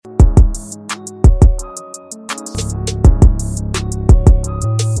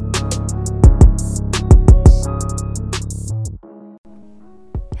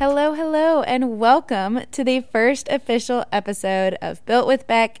Hello, hello, and welcome to the first official episode of Built with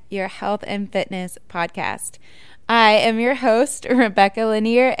Beck, your health and fitness podcast. I am your host, Rebecca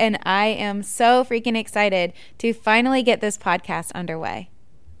Lanier, and I am so freaking excited to finally get this podcast underway.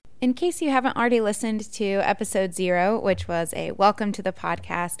 In case you haven't already listened to episode 0, which was a welcome to the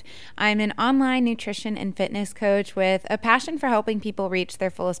podcast, I'm an online nutrition and fitness coach with a passion for helping people reach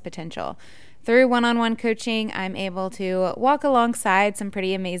their fullest potential. Through one-on-one coaching, I'm able to walk alongside some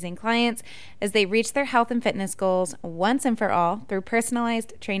pretty amazing clients as they reach their health and fitness goals once and for all through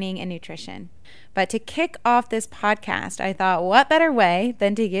personalized training and nutrition. But to kick off this podcast, I thought, what better way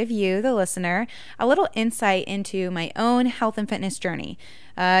than to give you, the listener, a little insight into my own health and fitness journey.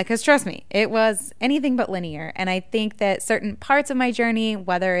 Because trust me, it was anything but linear. And I think that certain parts of my journey,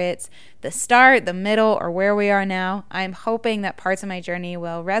 whether it's the start, the middle, or where we are now, I'm hoping that parts of my journey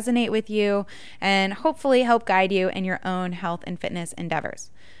will resonate with you and hopefully help guide you in your own health and fitness endeavors.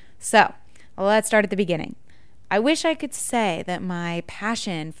 So let's start at the beginning. I wish I could say that my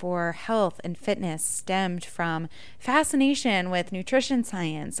passion for health and fitness stemmed from fascination with nutrition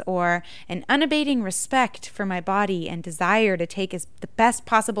science or an unabating respect for my body and desire to take the best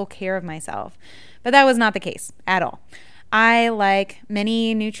possible care of myself. But that was not the case at all. I, like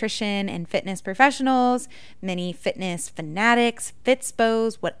many nutrition and fitness professionals, many fitness fanatics,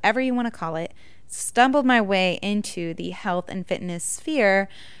 fitspos, whatever you want to call it, stumbled my way into the health and fitness sphere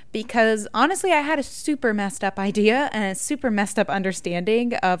because honestly, I had a super messed up idea and a super messed up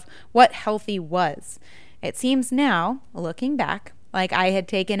understanding of what healthy was. It seems now, looking back, like I had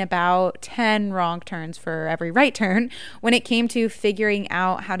taken about 10 wrong turns for every right turn when it came to figuring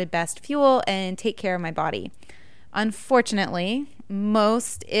out how to best fuel and take care of my body. Unfortunately,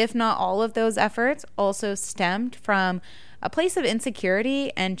 most, if not all of those efforts also stemmed from a place of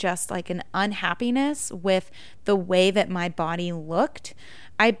insecurity and just like an unhappiness with the way that my body looked.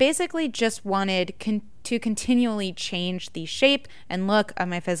 I basically just wanted to continually change the shape and look of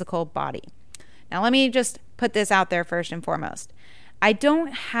my physical body. Now, let me just put this out there first and foremost. I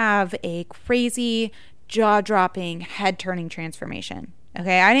don't have a crazy, jaw-dropping, head-turning transformation.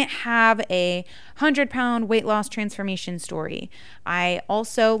 Okay, I didn't have a 100-pound weight loss transformation story. I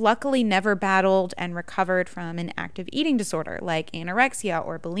also luckily never battled and recovered from an active eating disorder like anorexia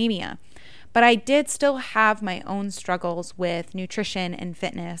or bulimia. But I did still have my own struggles with nutrition and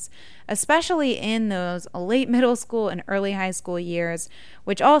fitness, especially in those late middle school and early high school years,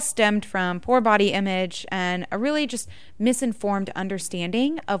 which all stemmed from poor body image and a really just misinformed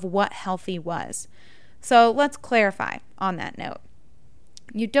understanding of what healthy was. So let's clarify on that note.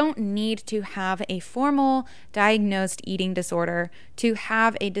 You don't need to have a formal diagnosed eating disorder to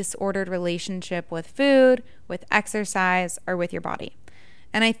have a disordered relationship with food, with exercise, or with your body.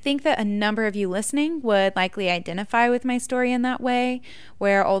 And I think that a number of you listening would likely identify with my story in that way,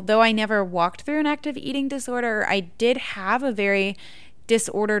 where although I never walked through an active eating disorder, I did have a very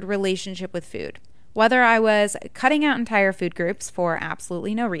disordered relationship with food. Whether I was cutting out entire food groups for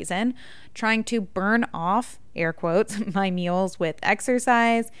absolutely no reason, trying to burn off, air quotes, my meals with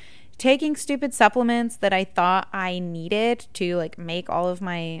exercise, taking stupid supplements that I thought I needed to like make all of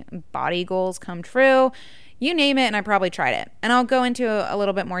my body goals come true, you name it, and I probably tried it. And I'll go into a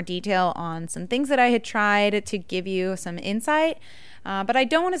little bit more detail on some things that I had tried to give you some insight, but I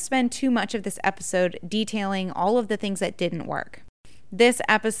don't want to spend too much of this episode detailing all of the things that didn't work. This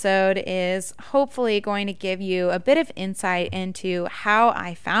episode is hopefully going to give you a bit of insight into how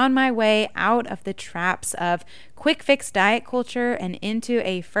I found my way out of the traps of quick fix diet culture and into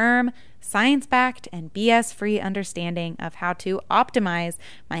a firm, science-backed, and BS-free understanding of how to optimize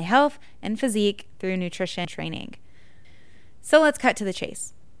my health and physique through nutrition training. So let's cut to the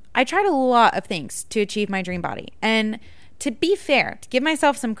chase. I tried a lot of things to achieve my dream body, and to be fair, to give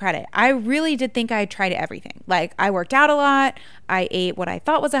myself some credit, I really did think I had tried everything. Like, I worked out a lot, I ate what I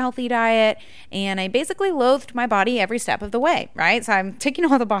thought was a healthy diet, and I basically loathed my body every step of the way, right? So I'm ticking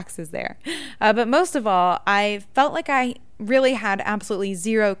all the boxes there. But most of all, I felt like I really had absolutely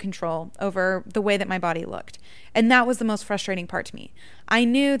zero control over the way that my body looked. And that was the most frustrating part to me. I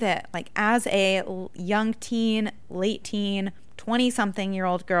knew that, like, as a young teen, late teen,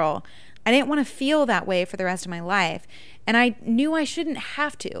 20-something-year-old girl, I didn't want to feel that way for the rest of my life. And I knew I shouldn't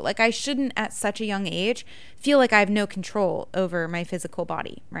have to. Like, I shouldn't at such a young age feel like I have no control over my physical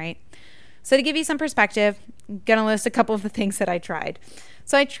body, right? So to give you some perspective, I'm going to list a couple of the things that I tried.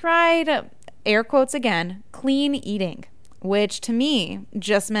 So I tried, air quotes again, clean eating, which to me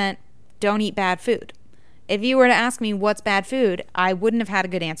just meant don't eat bad food. If you were to ask me what's bad food, I wouldn't have had a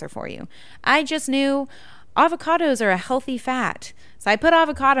good answer for you. I just knew avocados are a healthy fat. So I put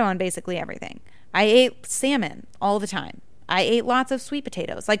avocado on basically everything. I ate salmon all the time. I ate lots of sweet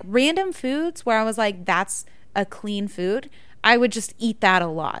potatoes, like random foods where I was like, that's a clean food. I would just eat that a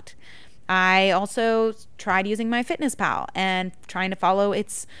lot. I also tried using MyFitnessPal and trying to follow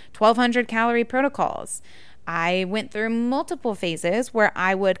its 1200 calorie protocols. I went through multiple phases where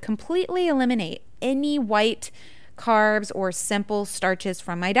I would completely eliminate any white carbs or simple starches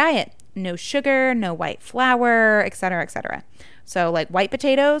from my diet. No sugar, no white flour, etc., etc. So like white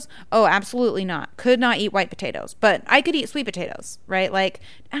potatoes, oh, absolutely not. Could not eat white potatoes, but I could eat sweet potatoes, right? Like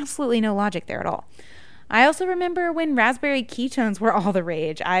absolutely no logic there at all. I also remember when raspberry ketones were all the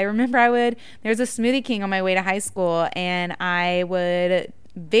rage. I remember there was a Smoothie King on my way to high school, and I would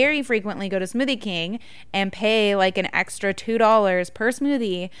very frequently go to Smoothie King and pay like an extra $2 per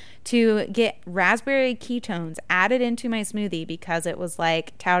smoothie to get raspberry ketones added into my smoothie because it was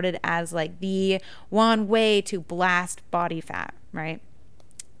like touted as like the one way to blast body fat, right?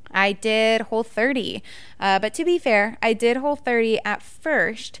 I did Whole30, but to be fair, I did Whole30 at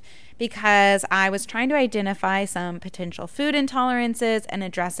first because I was trying to identify some potential food intolerances and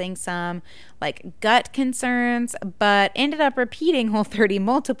addressing some like gut concerns, but ended up repeating Whole30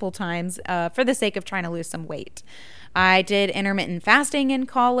 multiple times for the sake of trying to lose some weight. I did intermittent fasting in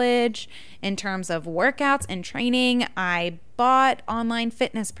college. In terms of workouts and training, I bought online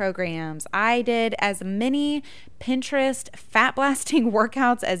fitness programs. I did as many Pinterest fat blasting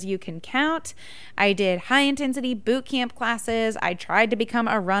workouts as you can count. I did high intensity boot camp classes. I tried to become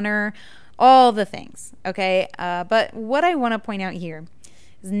a runner, all the things. Okay. But what I want to point out here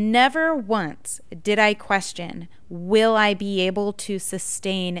is never once did I question, will I be able to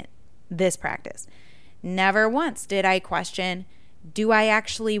sustain this practice? Never once did I question, do I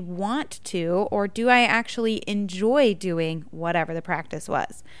actually want to, or do I actually enjoy doing whatever the practice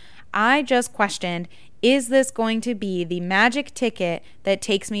was? I just questioned, is this going to be the magic ticket that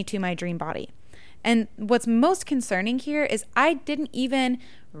takes me to my dream body? And what's most concerning here is I didn't even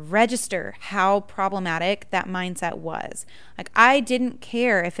register how problematic that mindset was. Like, I didn't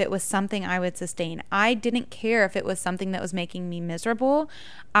care if it was something I would sustain. I didn't care if it was something that was making me miserable.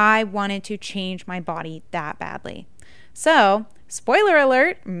 I wanted to change my body that badly. So, spoiler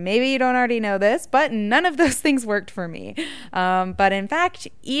alert, maybe you don't already know this, but none of those things worked for me. But in fact,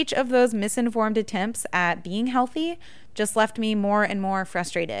 each of those misinformed attempts at being healthy just left me more and more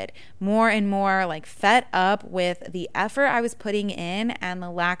frustrated, more and more like fed up with the effort I was putting in and the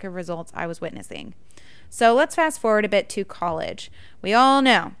lack of results I was witnessing. So let's fast forward a bit to college. We all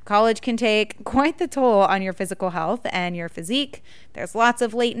know college can take quite the toll on your physical health and your physique. There's lots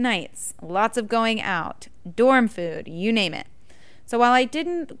of late nights, lots of going out, dorm food, you name it. So while I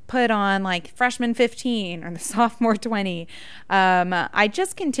didn't put on like freshman 15 or the sophomore 20, I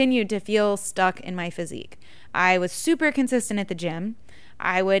just continued to feel stuck in my physique. I was super consistent at the gym.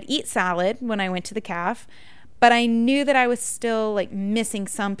 I would eat salad when I went to the caf, but I knew that I was still like missing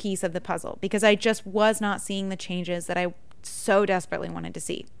some piece of the puzzle because I just was not seeing the changes that I so desperately wanted to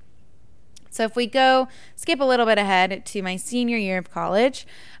see. So if we skip a little bit ahead to my senior year of college,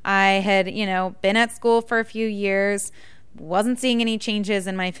 I had, been at school for a few years, wasn't seeing any changes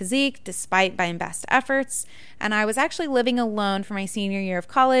in my physique despite my best efforts, and I was actually living alone for my senior year of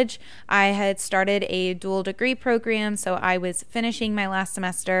college. I had started a dual degree program, so I was finishing my last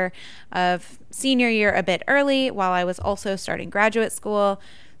semester of senior year a bit early while I was also starting graduate school.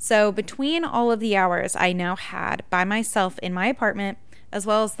 So between all of the hours I now had by myself in my apartment, as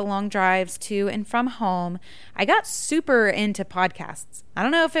well as the long drives to and from home, I got super into podcasts. I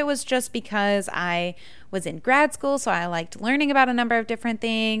don't know if it was just because I was in grad school, so I liked learning about a number of different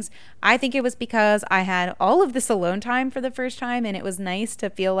things. I think it was because I had all of this alone time for the first time, and it was nice to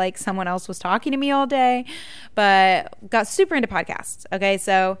feel like someone else was talking to me all day, but got super into podcasts. Okay,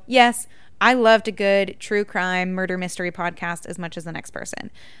 so yes, I loved a good true crime murder mystery podcast as much as the next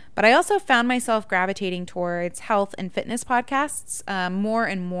person. But I also found myself gravitating towards health and fitness podcasts more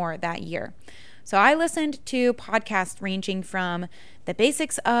and more that year. So I listened to podcasts ranging from the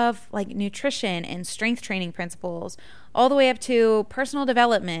basics of like nutrition and strength training principles all the way up to personal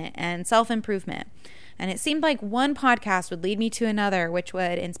development and self-improvement. And it seemed like one podcast would lead me to another, which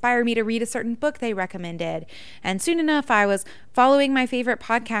would inspire me to read a certain book they recommended. And soon enough, I was following my favorite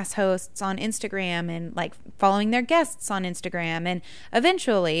podcast hosts on Instagram and like following their guests on Instagram. And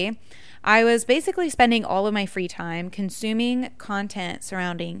eventually, I was basically spending all of my free time consuming content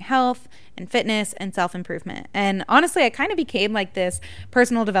surrounding health and fitness and self-improvement. And honestly, I kind of became like this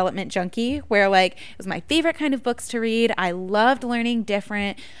personal development junkie where like it was my favorite kind of books to read. I loved learning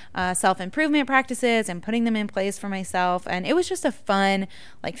different self-improvement practices and putting them in place for myself. And it was just a fun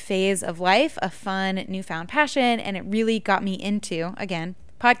like phase of life, a fun newfound passion. And it really got me into, again,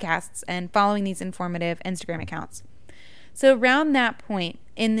 podcasts and following these informative Instagram accounts. So around that point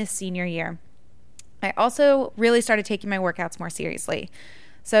in this senior year, I also really started taking my workouts more seriously.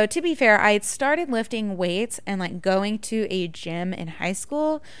 So to be fair, I had started lifting weights and like going to a gym in high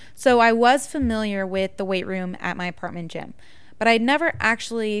school. So I was familiar with the weight room at my apartment gym. But I'd never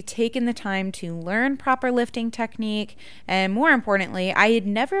actually taken the time to learn proper lifting technique. And more importantly, I had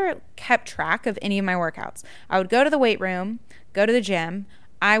never kept track of any of my workouts. I would go to the weight room, go to the gym.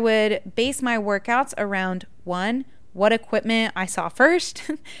 I would base my workouts around 1, what equipment I saw first,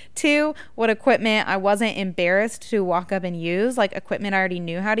 2, what equipment I wasn't embarrassed to walk up and use, like equipment I already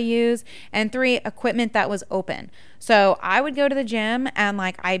knew how to use, and 3, equipment that was open. So I would go to the gym and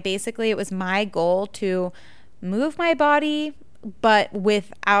it was my goal to move my body, but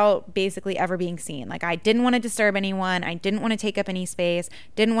without basically ever being seen. Like I didn't want to disturb anyone. I didn't want to take up any space,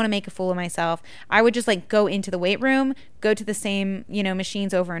 didn't want to make a fool of myself. I would just go into the weight room, go to the same,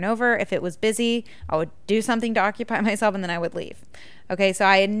 machines over and over. If it was busy, I would do something to occupy myself and then I would leave. Okay. So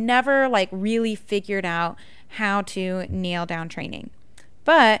I had never really figured out how to nail down training.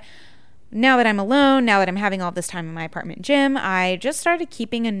 But now that I'm alone, now that I'm having all this time in my apartment gym, I just started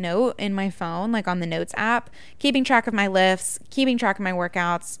keeping a note in my phone, on the Notes app, keeping track of my lifts, keeping track of my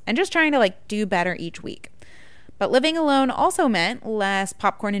workouts, and just trying to do better each week. But living alone also meant less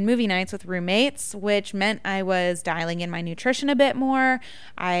popcorn and movie nights with roommates, which meant I was dialing in my nutrition a bit more.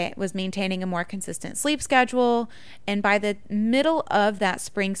 I was maintaining a more consistent sleep schedule. And by the middle of that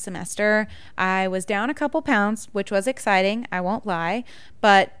spring semester, I was down a couple pounds, which was exciting, I won't lie,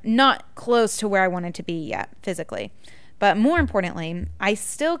 but not close to where I wanted to be yet physically. But more importantly, I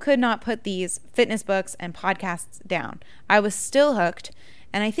still could not put these fitness books and podcasts down. I was still hooked.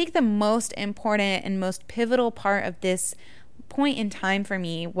 And I think the most important and most pivotal part of this point in time for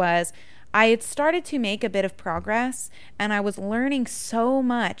me was I had started to make a bit of progress and I was learning so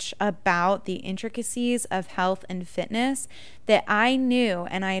much about the intricacies of health and fitness that I knew,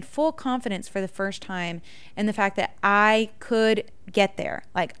 and I had full confidence for the first time in the fact that I could get there.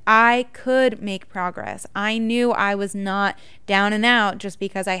 I could make progress. I knew I was not down and out just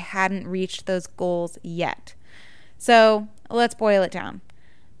because I hadn't reached those goals yet. So let's boil it down.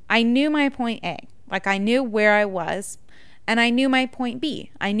 I knew my point A, I knew where I was, and I knew my point B.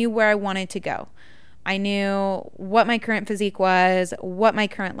 I knew where I wanted to go. I knew what my current physique was, what my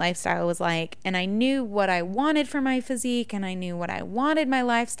current lifestyle was like, and I knew what I wanted for my physique, and I knew what I wanted my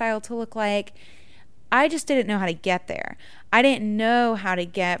lifestyle to look like. I just didn't know how to get there. I didn't know how to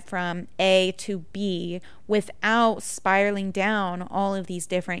get from A to B without spiraling down all of these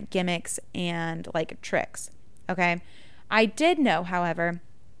different gimmicks and tricks, okay? I did know, however,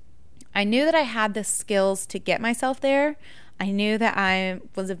 I knew that I had the skills to get myself there. I knew that I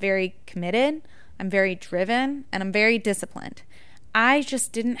was very committed, I'm very driven, and I'm very disciplined. I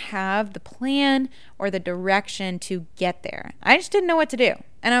just didn't have the plan or the direction to get there. I just didn't know what to do,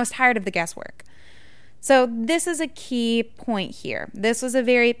 and I was tired of the guesswork. So this is a key point here. This was a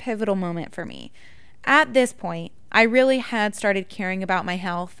very pivotal moment for me. At this point, I really had started caring about my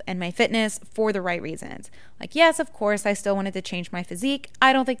health and my fitness for the right reasons. Yes, of course, I still wanted to change my physique.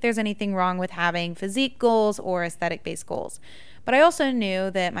 I don't think there's anything wrong with having physique goals or aesthetic-based goals. But I also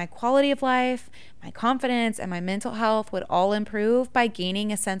knew that my quality of life, my confidence, and my mental health would all improve by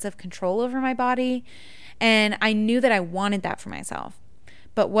gaining a sense of control over my body. And I knew that I wanted that for myself.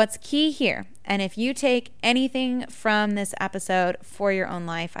 But what's key here, and if you take anything from this episode for your own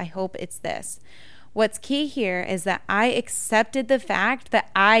life, I hope it's this. What's key here is that I accepted the fact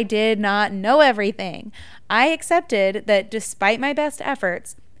that I did not know everything. I accepted that despite my best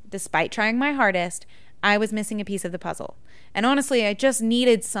efforts, despite trying my hardest, I was missing a piece of the puzzle. And honestly, I just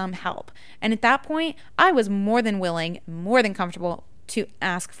needed some help. And at that point, I was more than willing, more than comfortable to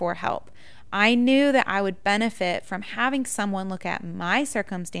ask for help. I knew that I would benefit from having someone look at my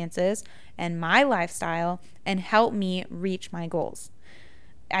circumstances and my lifestyle and help me reach my goals.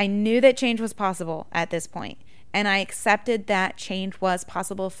 I knew that change was possible at this point, and I accepted that change was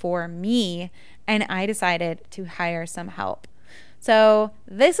possible for me, and I decided to hire some help. So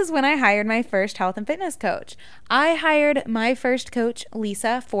this is when I hired my first health and fitness coach. I hired my first coach,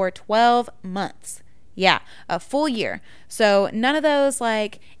 Lisa, for 12 months. Yeah, a full year. So none of those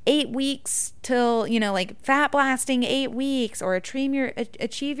 8 weeks till, fat blasting 8 weeks or achieve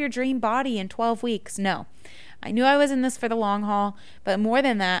your dream body in 12 weeks. No. I knew I was in this for the long haul, but more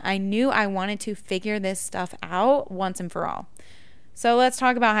than that, I knew I wanted to figure this stuff out once and for all. So let's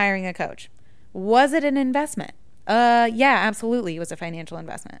talk about hiring a coach. Was it an investment? Yeah, absolutely. It was a financial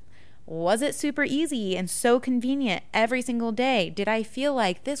investment. Was it super easy and so convenient every single day? Did I feel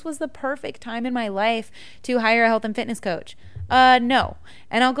like this was the perfect time in my life to hire a health and fitness coach? No.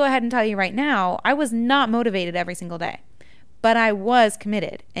 And I'll go ahead and tell you right now, I was not motivated every single day. but I was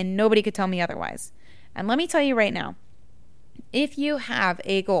committed and nobody could tell me otherwise. And let me tell you right now, if you have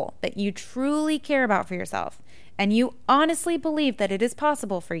a goal that you truly care about for yourself and you honestly believe that it is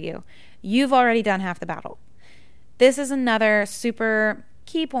possible for you, you've already done half the battle. This is another super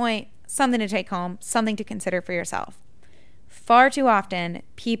key point, something to take home, something to consider for yourself. Far too often,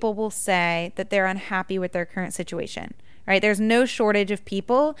 people will say that they're unhappy with their current situation, right? There's no shortage of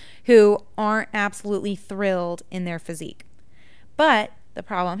people who aren't absolutely thrilled in their physique. But the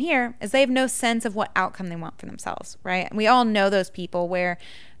problem here is they have no sense of what outcome they want for themselves, right? And we all know those people where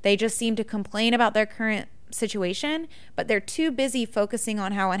they just seem to complain about their current situation, but they're too busy focusing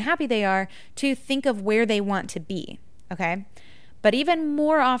on how unhappy they are to think of where they want to be, okay? But even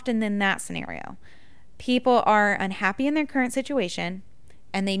more often than that scenario, people are unhappy in their current situation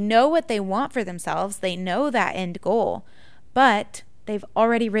and they know what they want for themselves. They know that end goal, but they've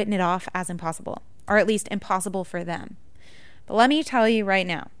already written it off as impossible, or at least impossible for them. But let me tell you right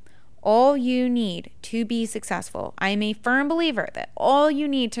now, all you need to be successful, I am a firm believer that all you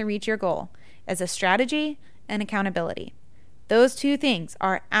need to reach your goal is a strategy and accountability. Those two things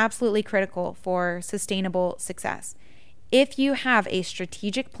are absolutely critical for sustainable success. If you have a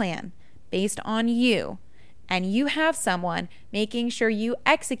strategic plan based on you and you have someone making sure you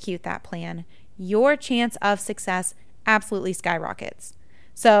execute that plan, your chance of success absolutely skyrockets.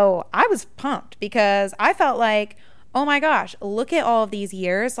 So I was pumped because I felt like, oh my gosh, look at all of these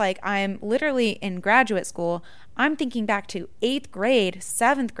years. Like I'm literally in graduate school. I'm thinking back to 8th grade,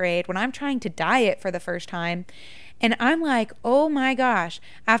 7th grade when I'm trying to diet for the first time. And I'm like, oh my gosh,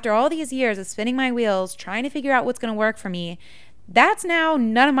 after all these years of spinning my wheels, trying to figure out what's going to work for me, that's now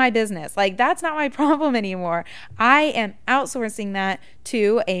none of my business. Like that's not my problem anymore. I am outsourcing that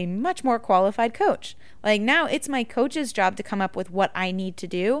to a much more qualified coach. Like now it's my coach's job to come up with what I need to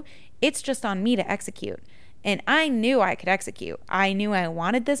do. It's just on me to execute. And I knew I could execute. I knew I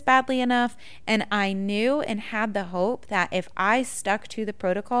wanted this badly enough. And I knew and had the hope that if I stuck to the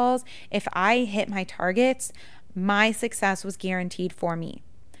protocols, if I hit my targets, my success was guaranteed for me.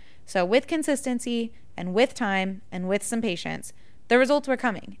 So with consistency and with time and with some patience, the results were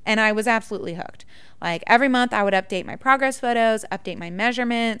coming and I was absolutely hooked. Like every month I would update my progress photos, update my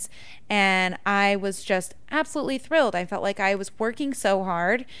measurements, and I was just absolutely thrilled. I felt like I was working so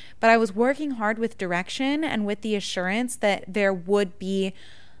hard, but I was working hard with direction and with the assurance that there would be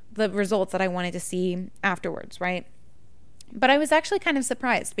the results that I wanted to see afterwards, right? But I was actually kind of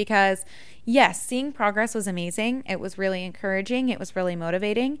surprised because, yes, seeing progress was amazing. It was really encouraging. It was really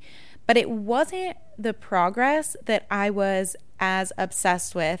motivating. But it wasn't the progress that I was as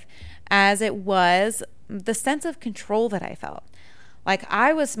obsessed with as it was the sense of control that I felt. Like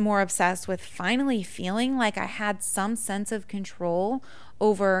I was more obsessed with finally feeling like I had some sense of control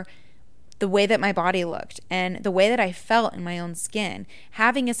over the way that my body looked and the way that I felt in my own skin,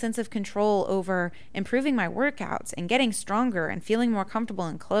 having a sense of control over improving my workouts and getting stronger and feeling more comfortable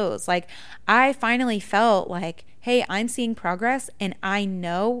in clothes. Like I finally felt like, hey, I'm seeing progress and I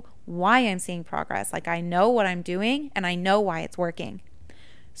know why I'm seeing progress. Like I know what I'm doing and I know why it's working.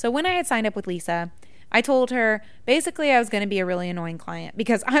 So when I had signed up with Lisa, I told her basically I was going to be a really annoying client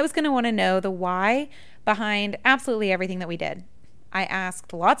because I was going to want to know the why behind absolutely everything that we did. I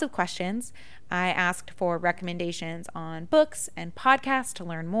asked lots of questions. I asked for recommendations on books and podcasts to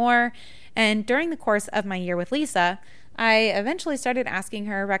learn more. And during the course of my year with Lisa, I eventually started asking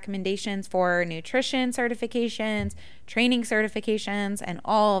her recommendations for nutrition certifications, training certifications, and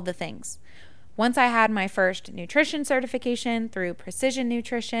all of the things. Once I had my first nutrition certification through Precision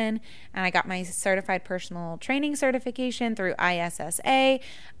Nutrition, and I got my certified personal training certification through ISSA,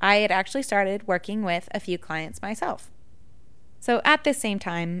 I had actually started working with a few clients myself. So at the same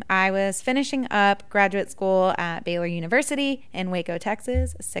time, I was finishing up graduate school at Baylor University in Waco,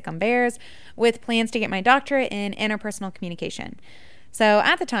 Texas, sick 'em bears, with plans to get my doctorate in interpersonal communication. So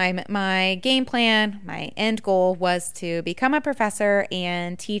at the time, my game plan, my end goal was to become a professor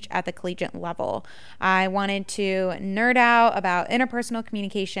and teach at the collegiate level. I wanted to nerd out about interpersonal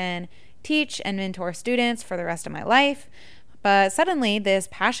communication, teach and mentor students for the rest of my life. But suddenly this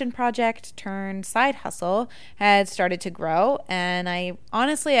passion project turned side hustle had started to grow. And I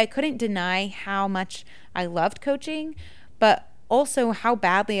couldn't deny how much I loved coaching, but also how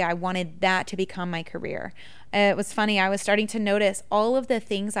badly I wanted that to become my career. It was funny. I was starting to notice all of the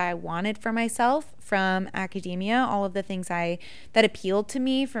things I wanted for myself from academia, all of the things that appealed to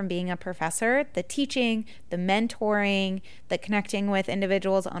me from being a professor, the teaching, the mentoring, the connecting with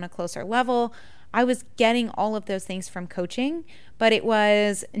individuals on a closer level. I was getting all of those things from coaching, but it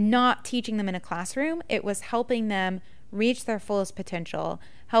was not teaching them in a classroom. It was helping them reach their fullest potential,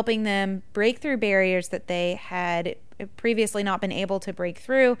 helping them break through barriers that they had previously not been able to break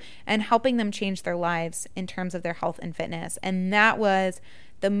through, and helping them change their lives in terms of their health and fitness. And that was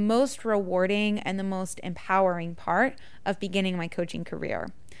the most rewarding and the most empowering part of beginning my coaching career.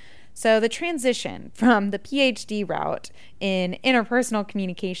 So the transition from the PhD route in interpersonal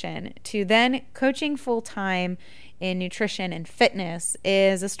communication to then coaching full-time in nutrition and fitness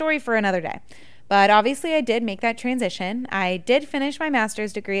is a story for another day. But obviously I did make that transition. I did finish my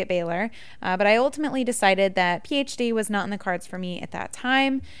master's degree at Baylor, but I ultimately decided that PhD was not in the cards for me at that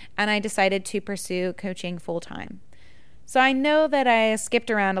time, and I decided to pursue coaching full-time. So I know that I skipped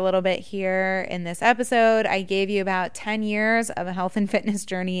around a little bit here in this episode. I gave you about 10 years of a health and fitness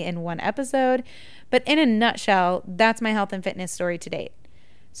journey in one episode, but in a nutshell, that's my health and fitness story to date.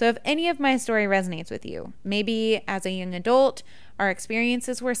 So if any of my story resonates with you, maybe as a young adult, our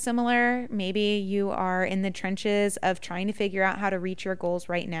experiences were similar, maybe you are in the trenches of trying to figure out how to reach your goals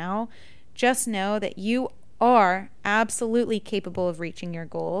right now, just know that you are absolutely capable of reaching your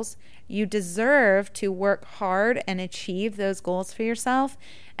goals. You deserve to work hard and achieve those goals for yourself,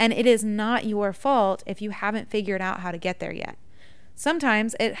 and it is not your fault if you haven't figured out how to get there yet.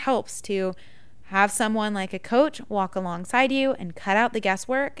 Sometimes it helps to have someone like a coach walk alongside you and cut out the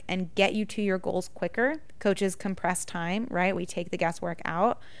guesswork and get you to your goals quicker. Coaches compress time, right? We take the guesswork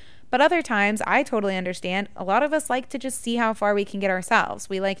out. But other times, I totally understand. A lot of us like to just see how far we can get ourselves.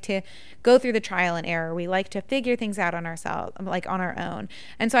 We like to go through the trial and error. We like to figure things out on ourselves, like on our own.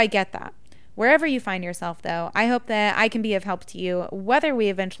 And so I get that. Wherever you find yourself, though, I hope that I can be of help to you, whether we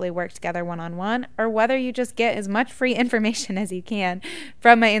eventually work together one-on-one or whether you just get as much free information as you can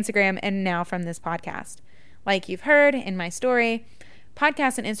from my Instagram and now from this podcast. Like you've heard in my story,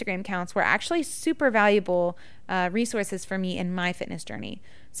 podcasts and Instagram accounts were actually super valuable resources for me in my fitness journey.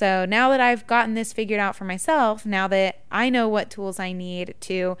 So now that I've gotten this figured out for myself, now that I know what tools I need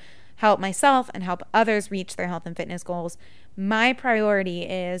to help myself and help others reach their health and fitness goals, my priority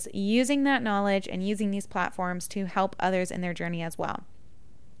is using that knowledge and using these platforms to help others in their journey as well.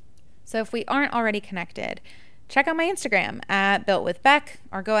 So if we aren't already connected, check out my Instagram at builtwithbeck,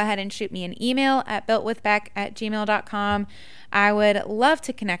 or go ahead and shoot me an email at builtwithbeck@gmail.com. I would love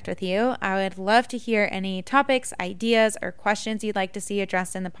to connect with you. I would love to hear any topics, ideas, or questions you'd like to see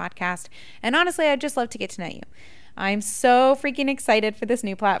addressed in the podcast. And honestly, I'd just love to get to know you. I'm so freaking excited for this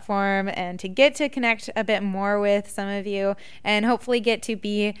new platform and to get to connect a bit more with some of you and hopefully get to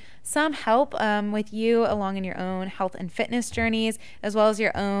be some help with you along in your own health and fitness journeys, as well as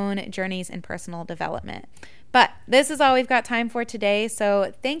your own journeys in personal development. But this is all we've got time for today.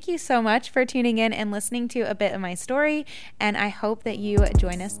 So thank you so much for tuning in and listening to a bit of my story. And I hope that you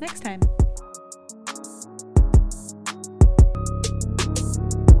join us next time.